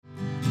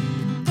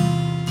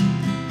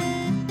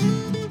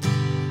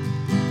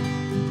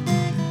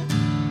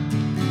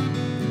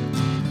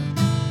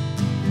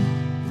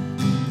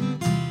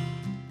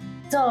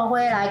伙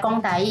来讲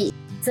台语，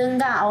真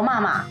甲欧妈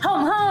妈好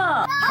唔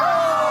好？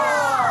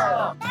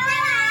好，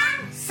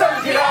升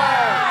起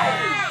来！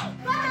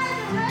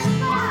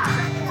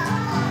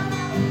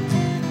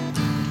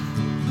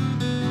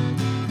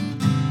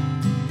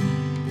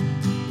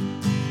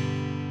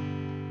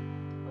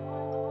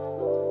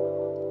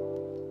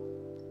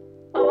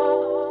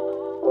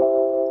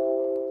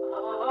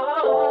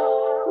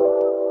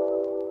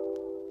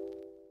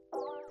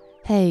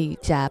嘿，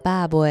食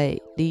饱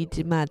未？你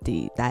即马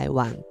伫台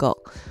湾国，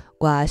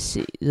我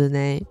是润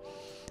诶。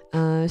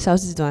消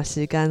息一段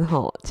时间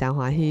吼，真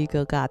欢喜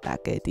搁甲大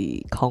家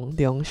伫空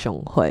中相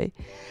会。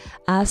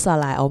煞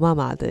来欧妈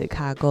妈伫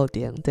骹固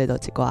定制作一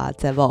寡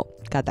节目，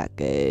甲大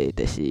家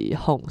就是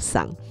放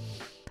送。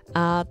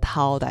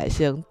头大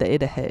先第一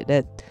个系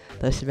列，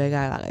就是要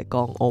甲大家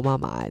讲欧妈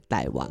妈的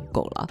台湾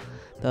国啦。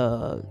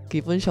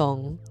基本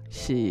上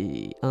是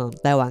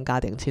台湾家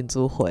庭亲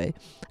子会，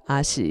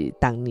是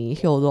当年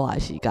休热的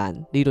时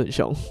间，理论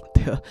上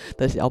对，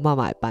就是欧妈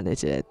妈会办的一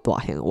个大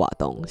型活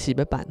动，是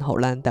要办互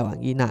咱台湾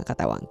囡仔甲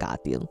台湾家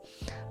庭。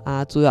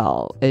主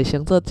要会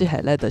先做即系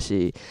咧，就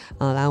是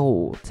咱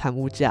有参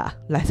与者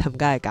来参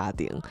加的家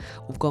庭，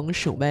有讲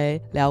想要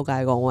了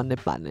解讲阮咧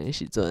办的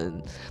时阵，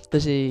就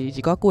是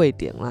一寡过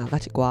程啦，甲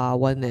一寡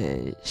阮的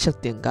设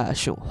定甲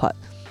想法，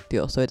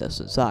对，所以就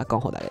顺续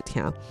讲互大家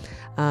听。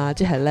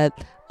即系咧，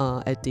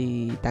会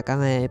伫逐工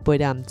的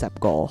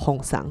8:15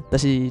放送，就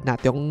是若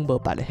中午无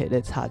办的系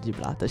列插入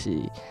啦，就是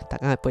逐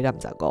工的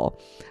8:15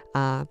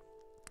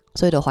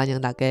所以就欢迎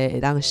大家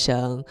会当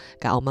先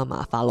甲欧妈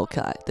妈 follow 起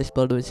来，就是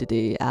无论是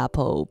伫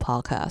Apple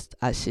Podcast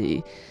还是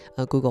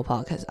Google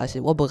Podcast， 还是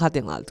我无确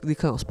定啦，你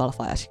可能用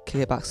Spotify 还是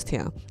KKBox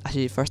听，还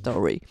是 First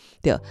Story，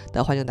 对，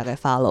就欢迎大家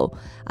follow。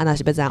若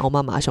是要知影欧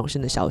妈妈上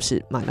新的消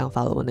息，嘛会当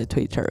follow 阮的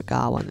Twitter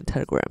甲阮的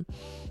Telegram。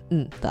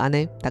就安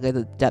尼，大家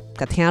就甲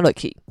听落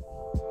去。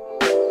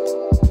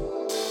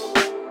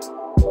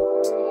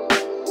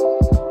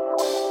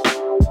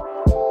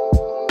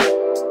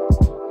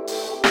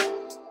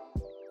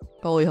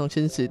各位乡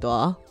亲时代，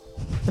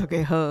大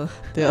家好，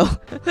对，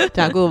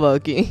真久无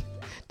见，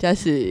这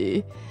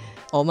是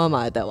欧妈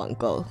妈的台湾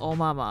国，欧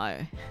妈妈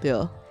的，对，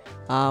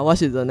我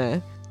是润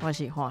诶，我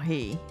是欢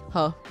喜，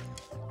好，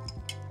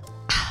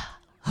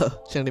好，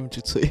先啉一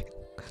喙，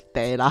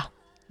第啦。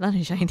咱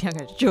你声音听起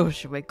来就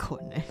是要困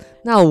诶。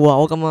那有啊，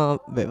我感觉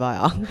袂歹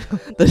啊，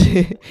就是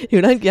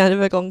因为咱今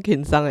日要讲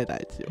轻松的代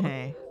志嘛，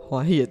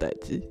欢喜的代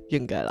志，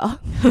应该啦，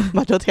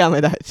嘛就忝的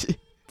代志。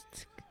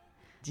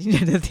真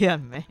正就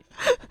忝诶。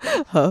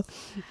好，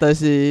就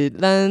是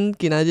咱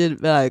今仔日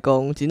要来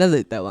讲，真正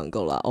是台湾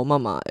国啦，欧妈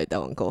妈的台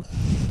湾国。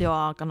对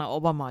啊，敢若欧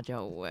妈妈才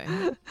有诶。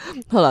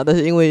好啦，就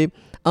是因为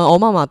欧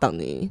妈妈逐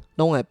年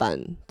拢会办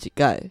一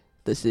届，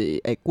就是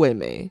会过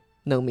暝。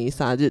2暝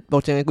3日，目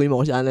前的规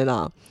模是安尼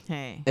啦。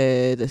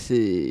就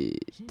是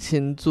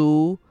亲子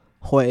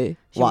会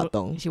活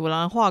动。是有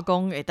人化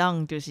工会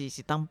当，就是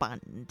当办，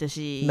就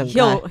是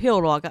休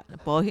热个，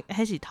无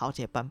迄是头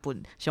一个版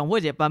本，上尾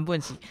一个版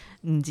本是，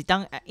一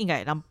当应该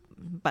会当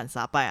办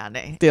3摆安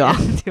尼。对啊，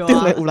对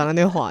啊，有人安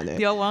尼画呢。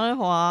对啊，有人安尼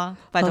画，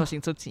拜托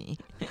先出钱。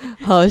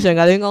好，先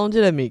甲恁讲，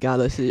即个物件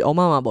就是欧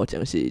妈妈目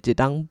前是一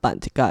当办一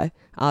届，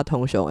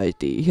通常会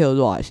伫休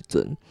热的时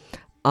阵，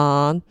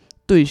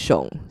对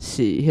象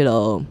是迄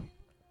个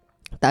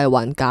台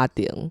湾家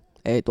庭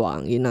的大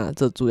人囡仔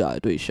做主要的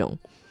对象，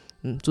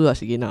主要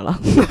是囡仔啦。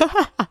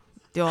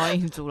对啊，因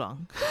是主人。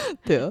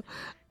对，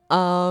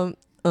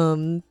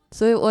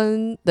所以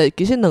阮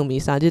其实2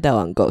暝3日台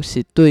湾国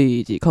是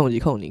对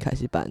2020年开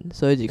始办，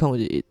所以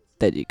2020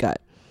第2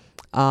届。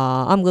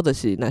毋过就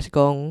是若是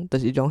讲，就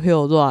是一种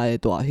休热的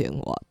大型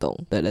活动，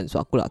对，连续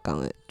几六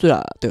工的，几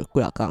六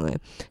工的，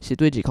是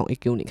对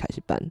2019年开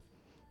始办。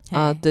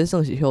这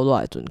算是休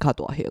热的阵较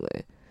大型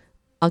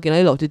的。今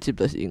日录即集，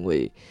就是因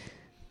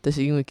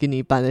为今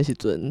年办的时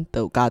阵，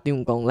就有家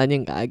长讲，咱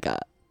应该甲，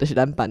就是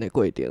咱办的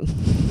过程，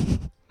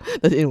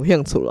就是因有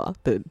兴趣啦。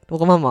对，我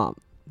感觉嘛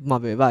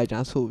袂歹，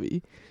真趣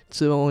味，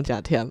吃讲真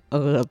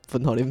忝，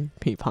分互恁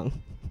鼻芳。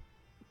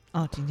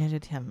真正就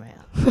忝诶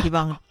啊！希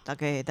望大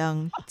家会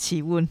当试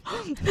阮。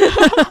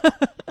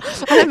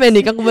明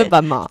年敢要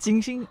办嘛？真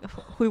心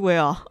会话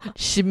哦，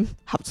心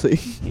合喙。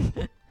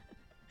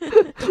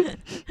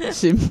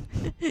心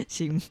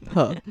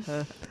好，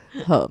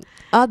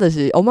就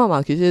是欧妈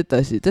妈，其实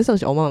就是这算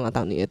是欧妈妈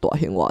当年的大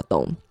型活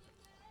动。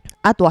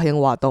大型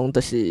活动就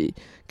是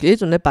其实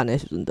阵咧办的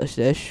时阵，就是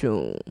咧想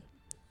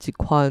一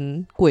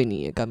款过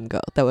年的感觉，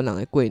台湾人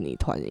的过年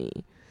团圆。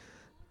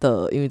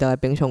因为大家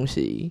平常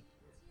时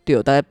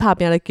对大家拍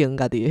拼咧经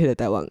家己迄个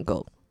台湾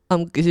国，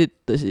其实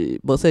就是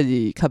无说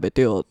是较袂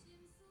对，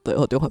对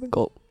互中华民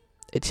国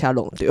会车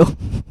弄着。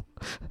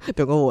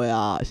中国话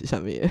啊是啥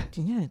物的？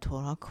真正是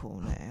拖拉苦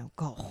咧，有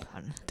够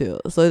烦。对，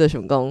所以就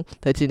想讲，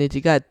在今年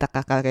即届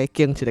大家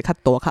经一个较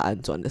大、较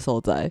安全的所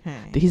在，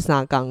伫迄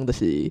3工就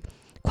是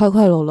快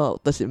快乐乐，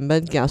就是毋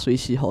免惊随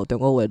时互中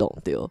国话弄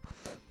着，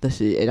就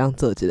是会当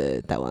做一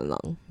个台湾人。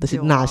就是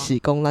若是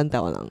讲咱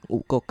台湾人有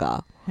国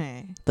家，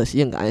就是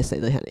应该安尼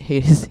生得遐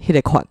尼，迄个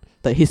款，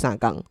对，迄3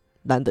工，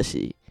咱就是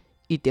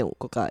一定有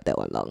国家的台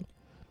湾人。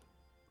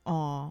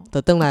哦，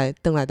就转来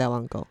台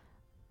湾国。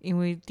因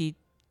为伫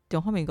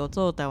中华民国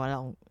做台湾人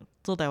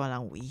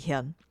有危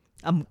险，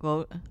毋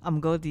过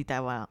伫台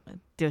湾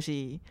就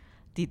是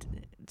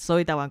所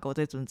以台湾国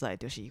这存在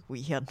就是危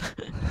险。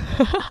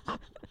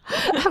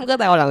毋过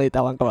台湾人伫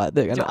台湾国内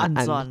底就安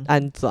全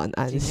安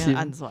心，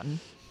安全，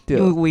对，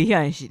因为危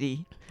险的是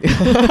你。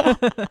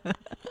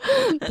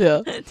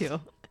对对，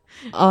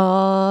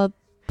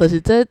就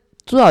是这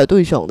主要的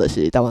对象就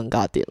是台湾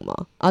家庭嘛，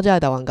这个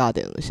台湾家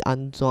庭是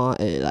安怎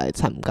会来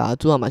参加？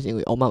主要嘛是因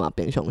为我妈妈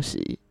平常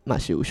时嘛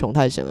是有常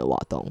态性的活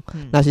动，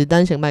若是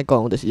咱先莫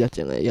讲，就是疫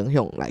情的影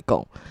响来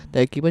讲，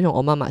就是基本上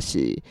我妈妈是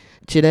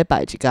一礼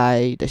拜一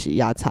届就是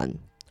野餐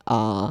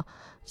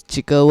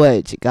一个月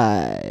一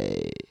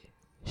届。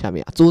啥物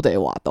啊？主题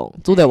活动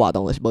就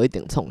是无一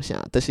定创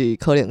啥，就是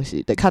可能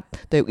是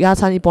野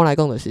餐一般来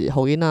讲就是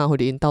互囡仔或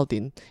者因斗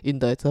阵，因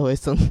就会做伙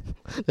耍，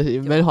就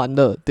是毋免烦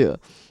恼对。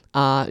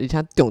而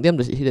且重点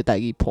就是迄个代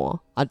志伴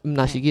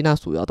若是囡仔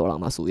需要，大人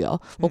嘛需要。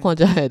我看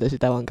遮个就是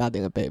台湾家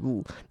庭的父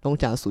母，拢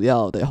诚需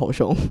要的互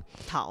相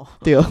讨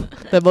对。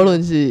但无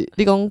论是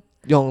你讲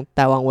用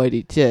台湾话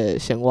理解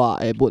生活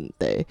的问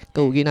题，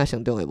佮有囡仔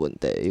成长的问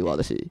题以外，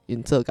就是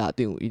因做家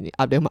长，因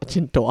压力嘛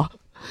真大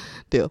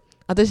对。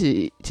这是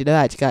一礼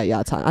拜一届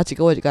野餐，一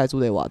个月一届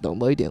主题活动，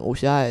无一定有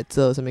时会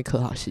做啥物科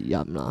学实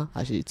验啦，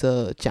还是做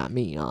食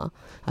物啊，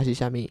还是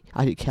啥物，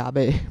还是骑马，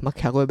嘛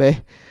骑过马。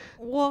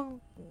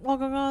我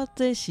感觉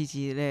这是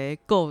一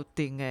个固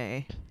定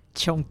的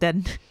充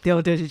电，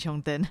对，就是充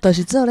电。就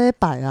是做礼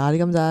拜啊，你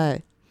敢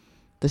知？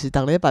就是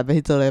逐礼拜要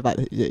去做礼拜，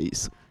就是这个意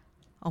思。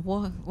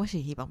我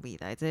是希望未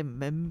来这毋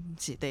免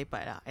是礼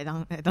拜啦，会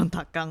当逐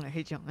工的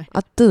迄种的。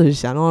这就是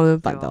啥拢咧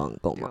办台湾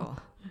讲嘛。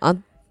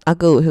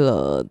佮有迄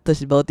个，就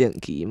是无定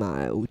期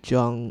嘛，有租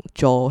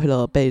迄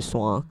个爬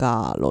山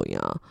甲露营，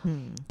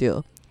对。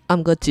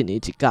毋过一年一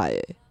届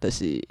的，就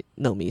是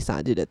2、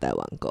3日的台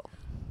湾国。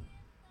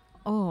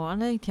安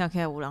尼听起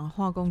来有人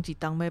话讲一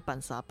冬要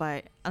办3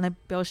摆，安尼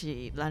表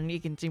示咱已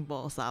经进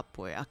步3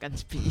倍啊，干一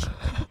批。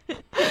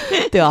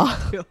对啊，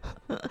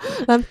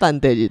咱办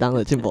第2冬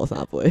就进步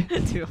3倍。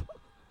对。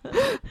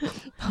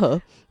好，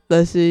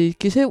但是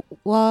其实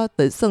我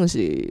就算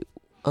是。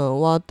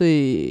我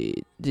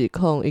对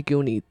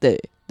2019年底，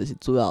就是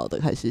主要的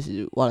开始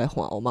是我来看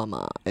我妈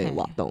妈的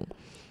活动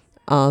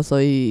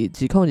所以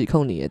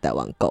2020年的台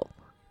湾国，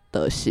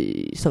就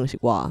是算是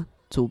我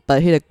自备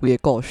迄个规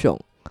个故乡，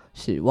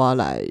是我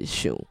来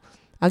想。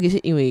其实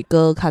因为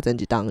搁较前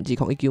一档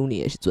2019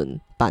年的时阵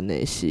办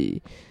的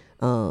是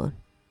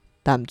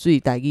淡水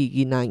台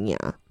语囡仔营，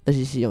就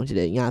是用一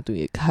个营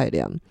队的概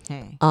念。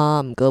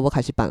毋过我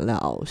开始办了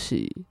后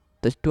是。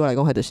就是对我来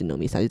讲，迄就是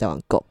2、3日台湾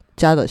国，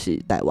遮就是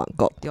台湾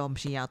国。对，毋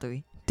是野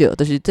队。对，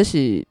就是这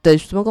是，就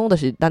是怎么讲，就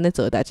是咱咧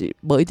做诶代志，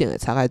无一定会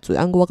差介多。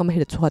我感觉迄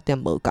个出发点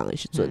无共诶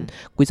时阵，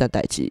规则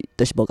代志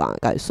就是无共诶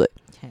解说。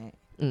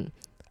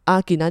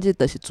今仔日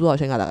就是主要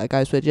先甲大家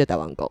解说，即个台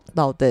湾国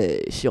到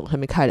底是用啥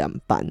物概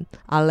念办？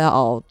了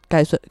后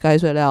解说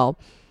了，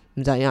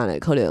毋知影咧，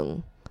可能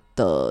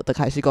就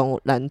开始讲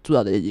咱主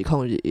要的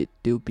2020日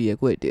筹备诶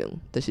过程，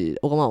就是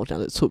我感觉有啥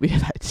个趣味诶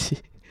代志。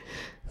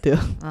对，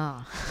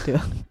对，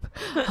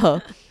好，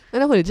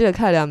咱回即个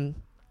概念，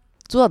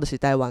主要就是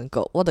台湾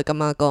国，我就感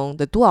觉讲，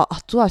就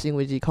主要是因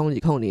为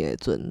2020年的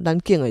阵，咱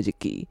建的日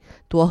期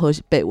拄好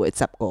是8月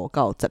15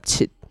到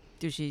17，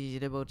就是一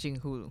个无政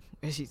府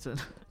的时阵。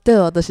对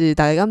哦，就是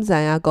大家敢知影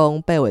讲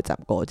8月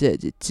15即个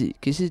日子，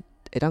其实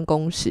会当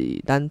讲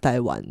是咱台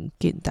湾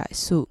近代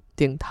史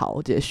顶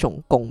头一个上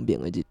光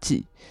明的日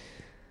子，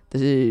就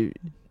是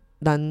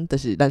咱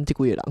即几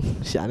个人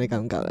是安尼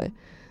感觉的。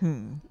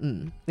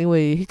因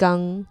为迄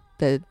天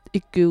在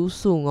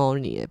1945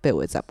年的8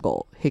月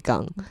15，迄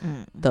天，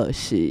就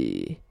是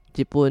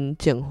日本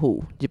政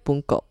府、日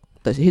本国，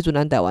就是迄阵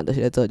咱台湾就是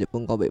咧做日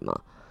本国民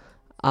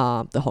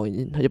嘛，就互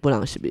日本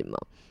人殖民嘛。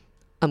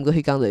毋过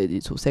迄天就是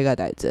2次世界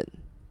大战，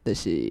就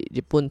是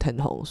日本天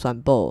皇宣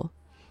布，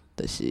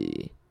就是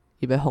伊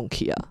要放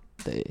弃啊，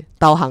对，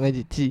投降的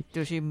日子。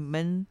就是毋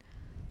免。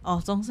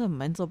总是毋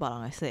免做别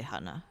人的细汉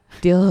啊。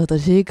对，就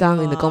是迄天，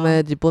因就讲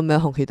要日本要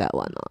放弃台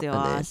湾啊。对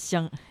啊，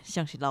像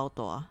是老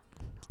大。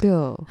对，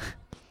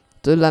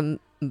所以咱毋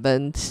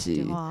免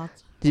是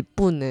日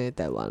本的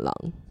台湾人。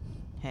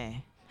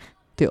嘿。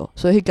对，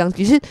所以迄天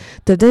其实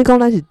就等于讲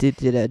咱是一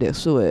个历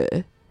史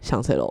的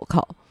上车路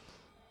口。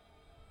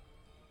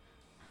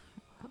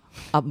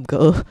毋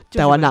过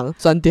台湾人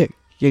选择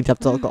迎接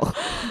祖国。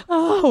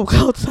有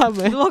够惨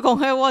诶！我讲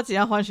迄，我真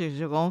正反省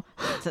就讲，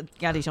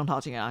今日上头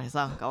前诶人会使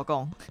甲我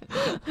讲，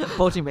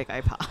保证袂甲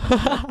伊拍。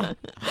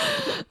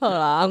好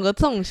啦，毋过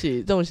总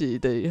是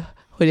对，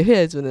或者迄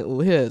个阵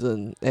有迄个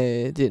阵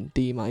认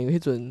知嘛，因为迄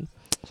阵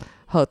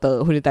好的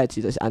迄个代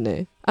志就是安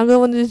尼。过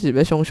阮只是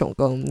要想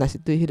讲，若是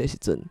对迄个时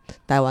阵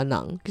台湾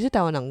人，其实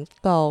台湾人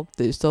到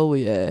对所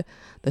谓诶，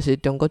就是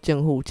中国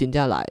政府真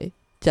正来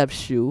接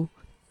收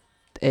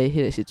诶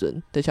迄个时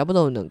阵，就差不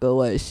多有2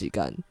个月诶时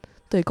间。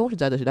对，讲实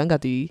在就是咱家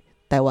己。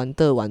台湾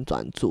岛完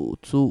全自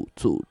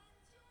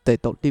地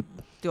独立。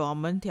对啊，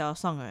免听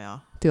送的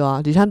啊。对啊，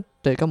而且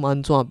对感觉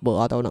安怎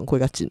无台湾人过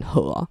甲真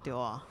好啊。对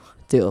啊。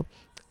对，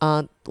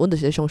阮就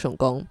是咧想讲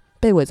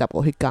8月15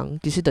迄天，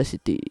其实就是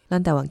伫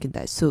咱台湾近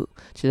代史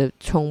一个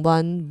充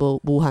满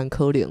无限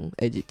可能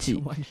的日子。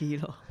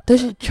就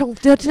是真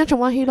正充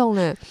满希望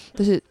呢，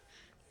就是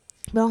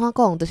要安怎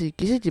讲，就是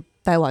其实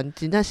台湾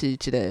真正是一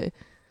个，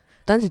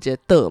咱是一个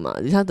岛嘛，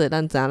而且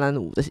咱知影咱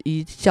有，就是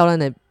伊照咱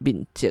的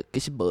面积其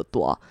实无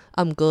大，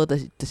毋过就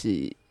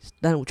是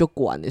咱有足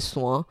悬的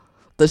山，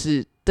就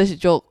是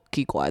足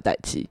奇怪的代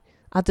志。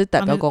这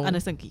代表讲，安尼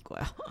算奇怪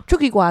啊？足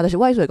奇怪，就是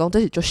我意思讲，这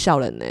是足少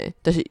年的，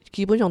就是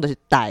基本上就是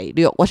大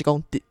陆，我是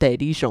讲地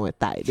理上的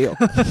大陆。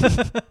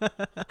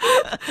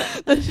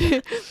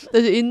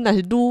就是因若是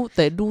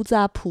愈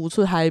早浮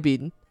出海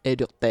面的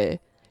陆地，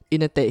因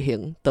的地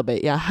形就袂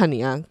遐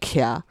遐尔啊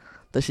徛，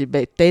就是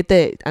袂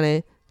底安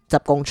尼10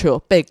公尺8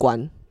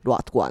悬偌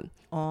悬。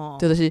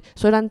就是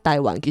所以咱台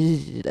湾其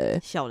实是一个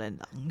少年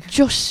人，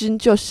足新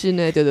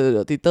的，对，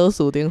伫岛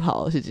树顶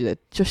头是一个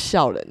足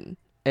少年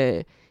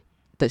的。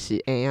就是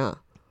婴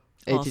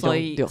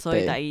仔，所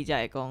以台语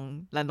才会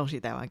讲，咱拢是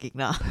台湾囝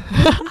仔，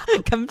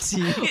敢是？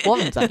我毋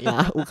知影，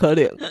有可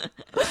能。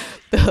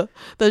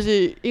就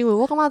是因为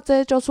我感觉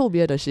这足趣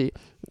味的，就是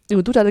因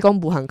为拄则咧讲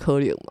无限可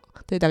能嘛。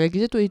对，大家其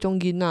实对迄种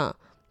囡仔，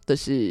就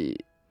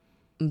是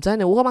毋知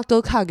呢。我感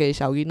觉搁较个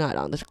小囡仔的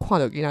人，就是看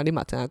到囡仔，你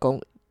嘛知影讲。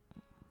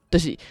就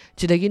是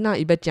一个囡仔，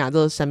伊要成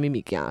做啥物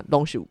物件，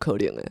拢是有可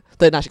能的。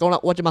对，若是讲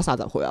我即摆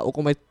30岁啊，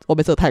我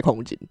要做太空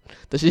人，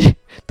就是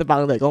对别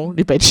人来讲，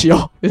你白痴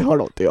哦，你好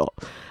落掉。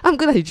毋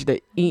过若是一个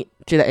婴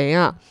仔，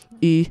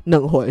伊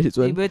2岁的时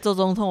阵，你要做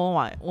总统，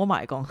我嘛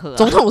会讲好啊。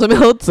总统有啥物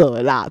好做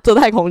的啦？做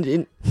太空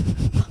人，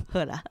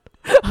好啦。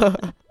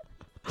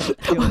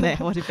对呢，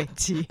我是白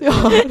痴。对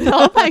啊，你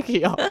好歹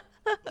去哦。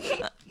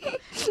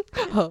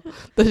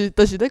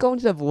就是咧讲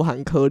即个无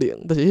限可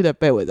能，就是迄个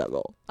8月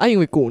15因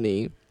为旧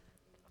年。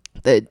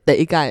第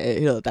一届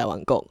的迄个台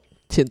湾国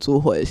庆祝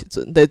会的时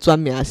阵，全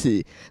名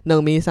是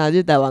2年3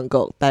日台湾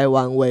国台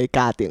湾为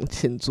家庭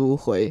庆祝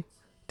会，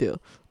对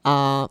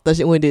就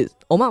是因为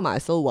我妈妈的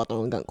所有活动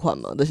拢共款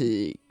嘛，就是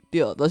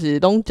对，就是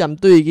拢针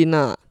对囡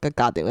仔甲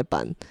家庭咧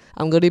办，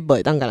毋过你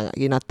袂当甲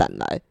囡仔等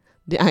来，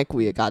你爱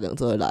规个家庭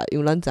做来，因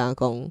为咱知影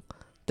讲，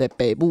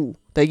爸母，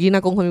囡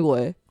仔讲啥物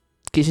话，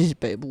其实是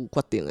爸母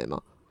决定的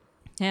嘛。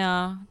嘿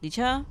啊，而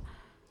且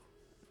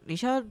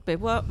爸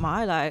母嘛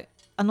爱来。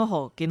安怎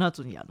互囡仔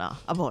尊严啊？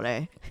无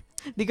咧，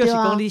你阁是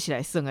讲你是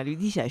来算啊？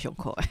你是来上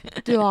课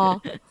的？对啊，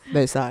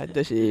袂使，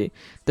就是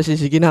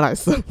囡仔来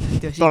算，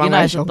就是囡仔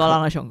来算，大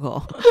人来上课。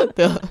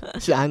对，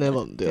是安尼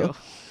无毋对。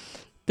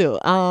对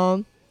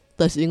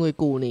就是因为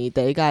旧年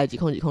第一届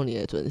2020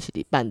年的时阵是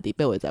办伫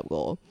8月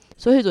15，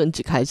所以迄阵一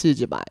开始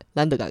一摆，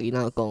咱就甲囡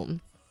仔讲。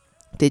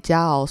伫遮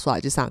后煞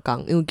即3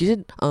天，因为其实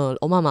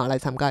我妈妈来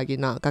参加的囡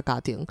仔甲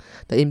家庭，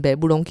因爸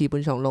母拢基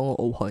本上拢有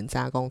互因知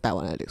影讲台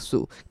湾的历史，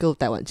佮有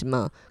台湾即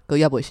马佮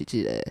也袂是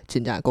一个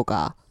真正的国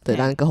家，对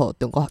咱佮互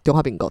中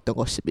华民国中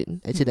国人民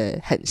的即个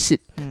现实，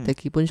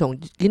基本上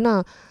囡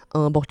仔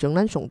目前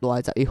咱上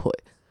大的11岁，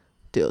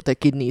对，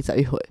今年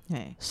11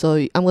岁，所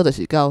以过就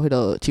是到迄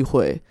个1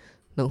岁、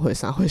2岁、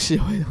3岁、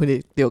4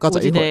岁，对，到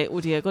11岁。有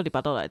一个伫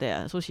巴肚内底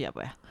啊，属实也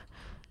袂啊。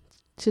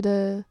即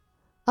个。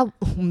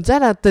毋知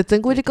啦，前几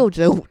日佫有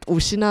一个有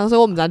新啊，所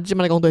以我毋知即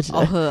摆咧讲对一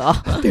个。好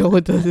啊，对，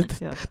我就是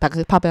大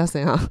家拍拼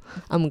生啊，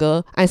毋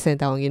过爱生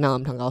台湾囡仔，毋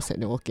通甲我生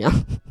中国囝。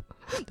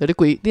对，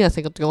你若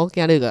生个中国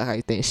囝，你就甲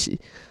伊电视。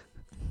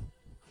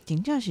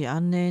真正是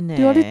安尼呢。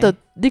对啊，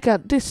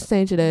你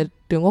生一个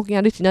中国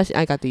囝，你真正是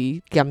爱家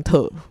己检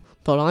讨，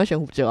大人爱先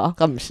负责啊，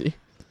敢毋是？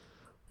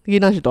囡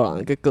仔是大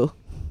人的结果。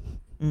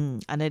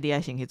安尼你爱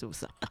先去做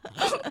啥？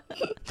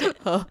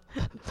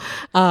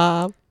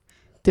好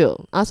对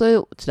所以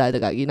一来就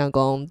甲囡仔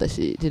讲，就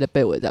是即个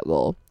8月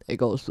15的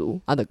故事，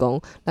就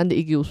讲咱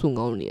伫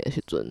1945年的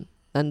时阵，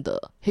咱就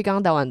迄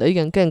天台湾就已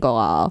经建国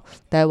啊，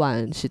台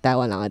湾是台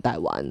湾人的台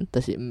湾，就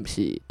是毋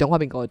是中华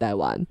民国的台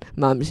湾，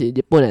嘛毋是日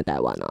本的台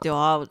湾啊。对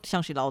啊，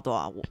像是老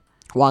大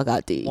我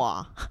家己。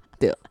哇。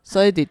对，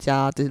所以伫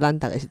遮就是咱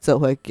逐个是做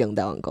伙敬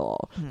台湾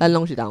国，咱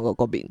拢是台湾国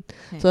国民，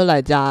所以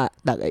来遮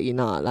逐个囡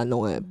仔，咱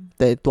拢会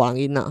大人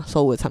囡仔，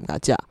所有的参加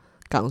者、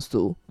讲师，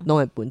拢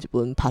会分一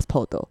本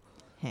passport。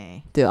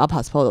对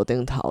passport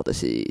顶头就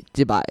是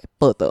即摆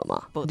报道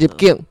嘛，入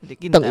境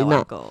等因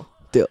仔，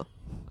对，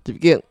入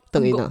境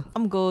等因仔。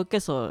毋过结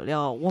束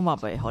了，我嘛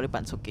袂互你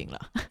办出境啦。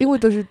因为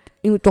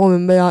当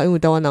然要啊，因为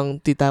台湾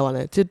人伫台湾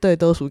的，即块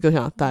岛属叫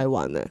啥？台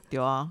湾的。对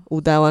啊。有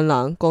台湾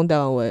人讲台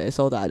湾话的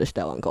所在，就是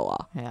台湾国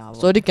啊。系啊。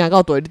所以你行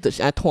到地，你就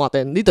是爱探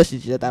灯，你就是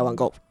一个台湾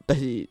国，就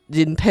是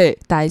人体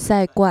大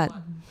使馆。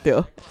对，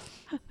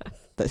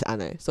就是安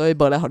尼，所以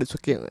无来互你出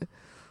境的。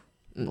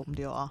无毋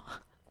对啊。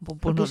无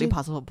你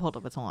拍出破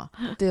都要创啊！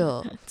对，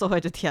做伙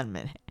就忝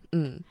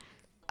诶。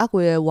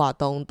规个活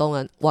动当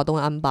然活动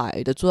安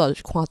排，就主要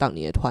是看当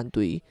年的团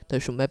队，就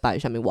想要办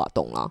啥物活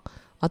动啦。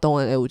当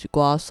然会有一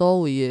寡所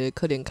谓的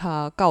可能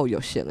较教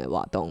育性的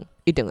活动，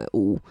一定会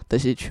有，就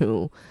是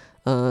像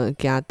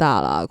行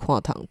搭啦、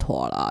看堂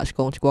拖啦，还是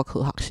讲一寡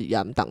科学实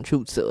验动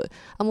手做的。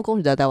啊，毋讲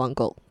实在台湾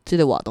国即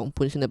个活动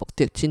本身的目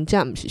的，真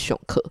正毋是上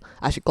课，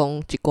也是讲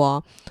一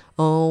寡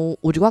有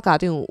一寡家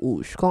长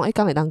有讲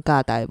敢会当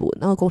教台文，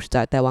然后讲实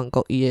在台湾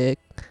国伊的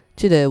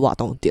即个活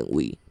动定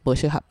位无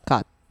适合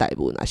教台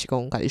文，还是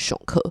讲家己上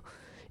课，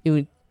因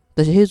为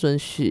就是迄阵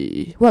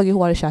是，我会记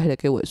我咧写迄个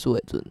计划书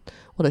的阵，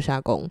我就写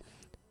讲，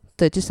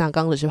对，即3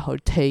工就是互你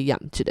体验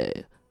一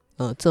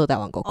个做台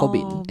湾国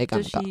民的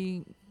感觉。就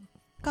是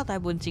教台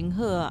文真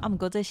好啊，毋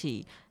过这是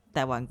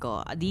台湾国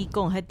啊，你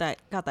讲迄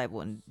教台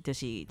文，就是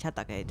请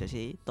大家就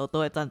是多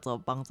多的赞助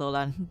帮助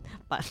咱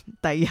办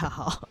台语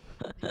好。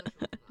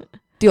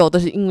对，就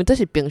是因为这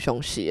是平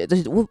常时的，就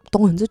是我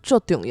当然这最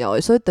重要的，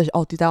所以就是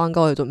伫台湾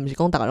教的时阵，毋是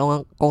讲大家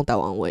拢讲台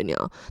湾话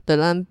尔，就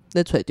咱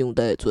咧找场地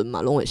的阵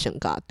嘛，拢会先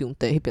甲场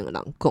地迄边的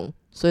人讲，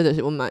所以就是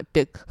阮嘛会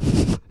逼，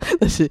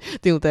就是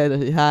场地就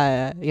是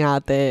遐个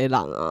兄弟的人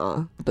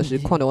啊，就是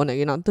看到阮的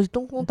囡仔，就是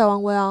拢讲台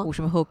湾话啊。有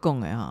啥物好讲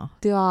的哈？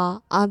对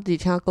啊，而且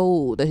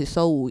佫有就是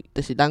所有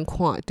就是咱看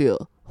会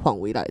到范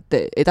围内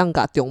底，会当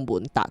甲中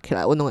文搭起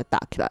来，阮拢会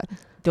搭起来。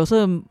就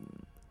算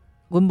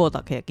阮无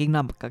搭起来，囡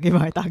仔家己嘛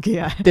会搭起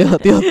来。对，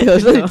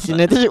所以真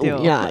诶，这是有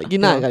影的，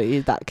囡仔会家己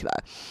去搭起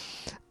来。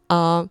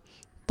啊，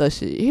就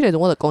是迄个阵，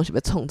我就讲是要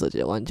创造一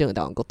个完整的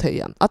台湾国体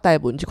验。啊，台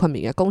文即款物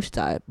件，讲实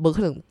在，无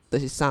可能就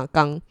是3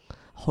工，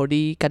互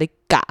你家己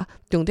教。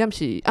重点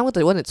是，我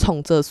就是阮的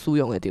创作使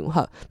用的场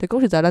合。就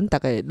讲实在，咱逐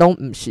个拢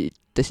毋是，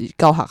就是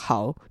到学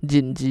校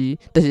认字，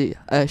就是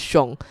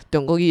上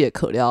中国语的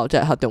课了，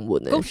才会学中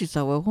文的。讲实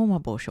在话，我嘛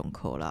无上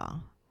课啦。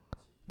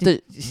对，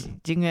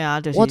真诶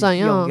啊，就是我知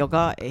影用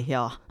到会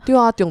晓。对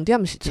啊，重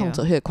点是创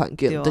造迄个环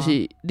境，就是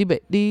你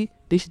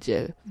是一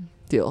个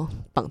对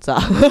绑架，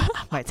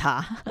卖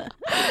差。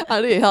啊，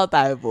你会晓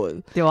台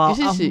文，对啊，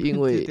其实是因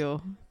为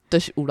就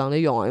是有人咧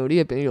用啊，因为你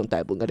的朋友用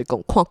台文甲你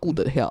讲，看久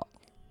就会晓。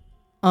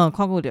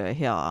看久就会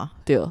晓啊。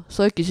对，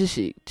所以其实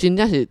是真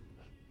正是，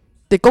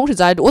得讲实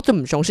在，我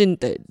真毋相信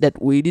得列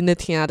为恁咧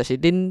听，就是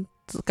恁。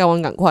甲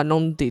阮共款，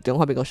拢伫中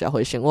华民国社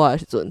会生活的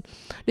时阵，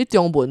你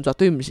中文绝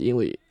对毋是因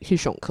为去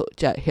上课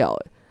才会晓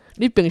的。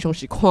你平常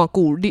时看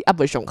久，你还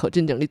袂上课，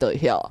真正你就会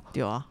晓。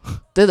对啊，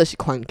这就是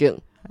环境。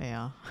哎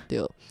呀，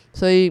对，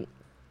所以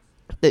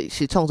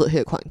是创造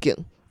迄个环境，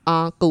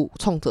啊，佮有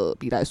创造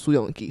未来使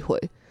用的机会。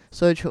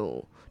所以像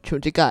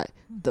即届，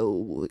就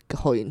有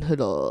互因迄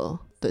落，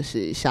就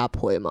是写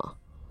批嘛，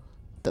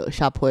就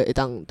写批会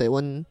当对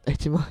阮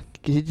即马。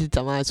其实是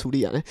怎么来处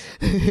理啊呢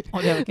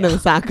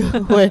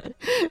？2-3个月，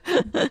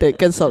对，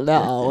结束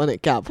了后，阮会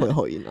寄批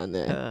互因安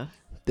尼。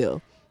对，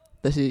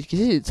就是其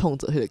实是创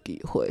造迄个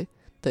机会，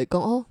就是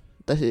讲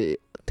就是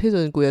迄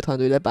阵规个团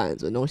队咧办的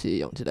阵，拢是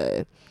用一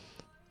个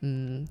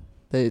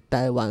就是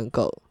台湾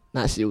国，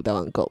若是有台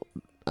湾国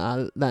啊，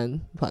咱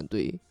团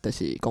队就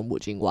是公务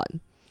人员，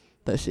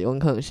就是阮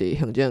可能是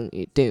行政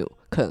院长，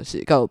可能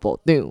是教育部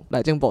长、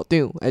内政部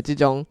长诶，即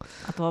种。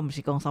啊，拄仔毋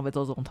是讲啥要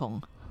做总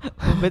统？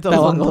台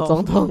湾国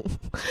总统，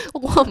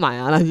我看买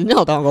啊，真正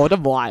有台湾国我就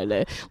无爱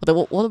咧，我都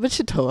要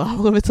佚佗啊，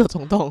我要做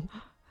总统。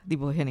你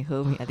无遐尼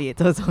好命，你会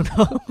做总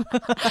统？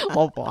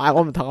我无爱，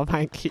我毋通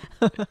歹去。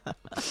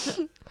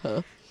好，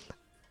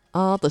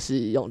啊，就是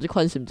用即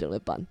款心情来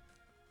办。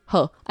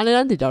好，安尼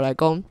咱直接来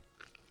讲。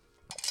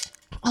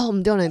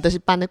毋对呢，就是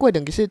办的过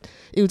程其实，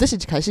因为这是一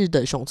开始就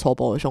是上初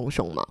步的想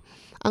象嘛。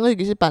我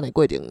其实办的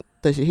过程，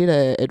就是迄个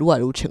会愈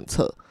来愈清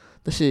楚，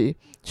就是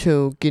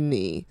像今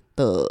年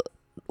的。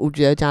有一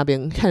个嘉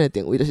宾看的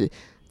定位，就是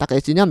大家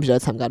真正毋是来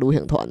参加旅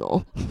行团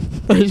哦，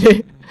就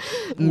是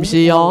毋是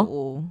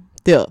哦，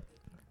对，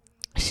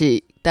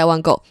是台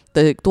湾国，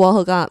就是拄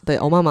好甲对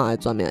欧妈妈的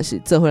全名是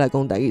做伙来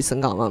讲台语，宣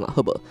告妈妈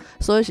好无？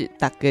所以是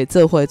大家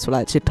做伙出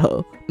来佚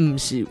佗，毋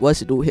是我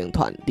是旅行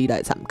团，你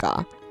来参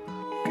加。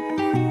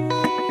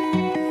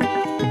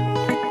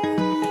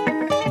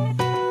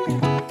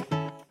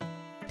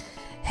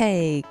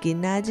嘿，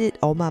今仔日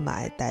欧妈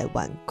妈的台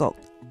湾国。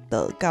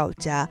就到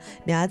这，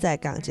明仔载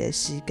同一个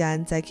时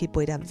间再去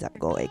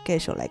8:15会继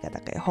续来甲大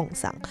家放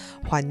送，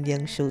欢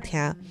迎收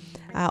听。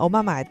欧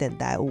妈妈的电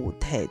台有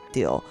摕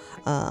到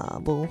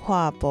文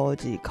化部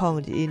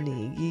2021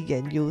年语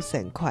言优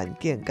先环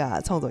境甲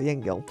创作应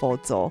用补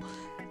助。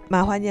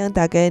嘛，欢迎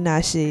大家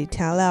若是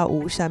听了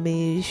有啥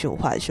物想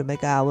法，想要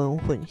甲阮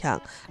分享，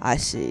也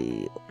是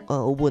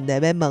有问题要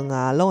问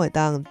啊，拢会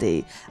当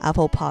伫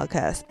Apple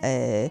Podcast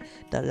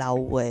的留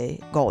话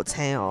5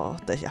星哦，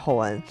就是互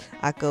阮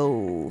佫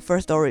有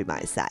First Story 嘛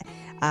会使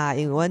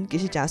因为阮其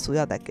实真需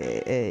要大家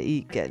的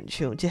意见，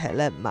像即系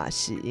咧嘛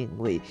是因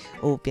为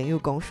有朋友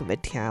讲想要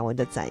听，阮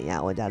才知影，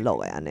阮才录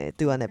的安尼，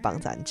对阮的帮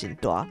助真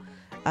大。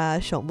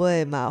上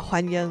尾嘛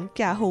欢迎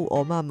寄付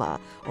欧妈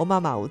妈，欧妈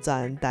妈有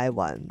全台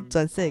湾、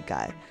全世界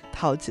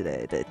头一个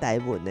的台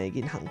湾的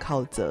银行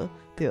口座。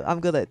对，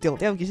毋过的重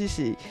点其实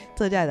是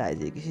做这代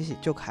志，其实是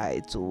足开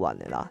资源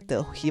的啦。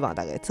就希望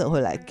大家做伙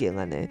来经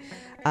安尼。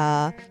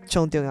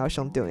上重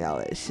要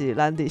的是，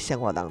咱伫生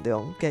活当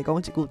中加讲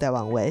一句台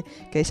湾话，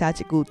加写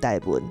一句台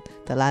文，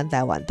就咱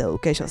台湾都有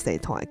继续生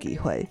存的机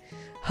会。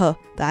好，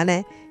就安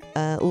尼。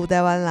有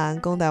台湾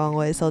人讲台湾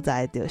话的所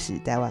在就是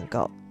台湾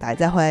国，大家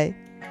再会。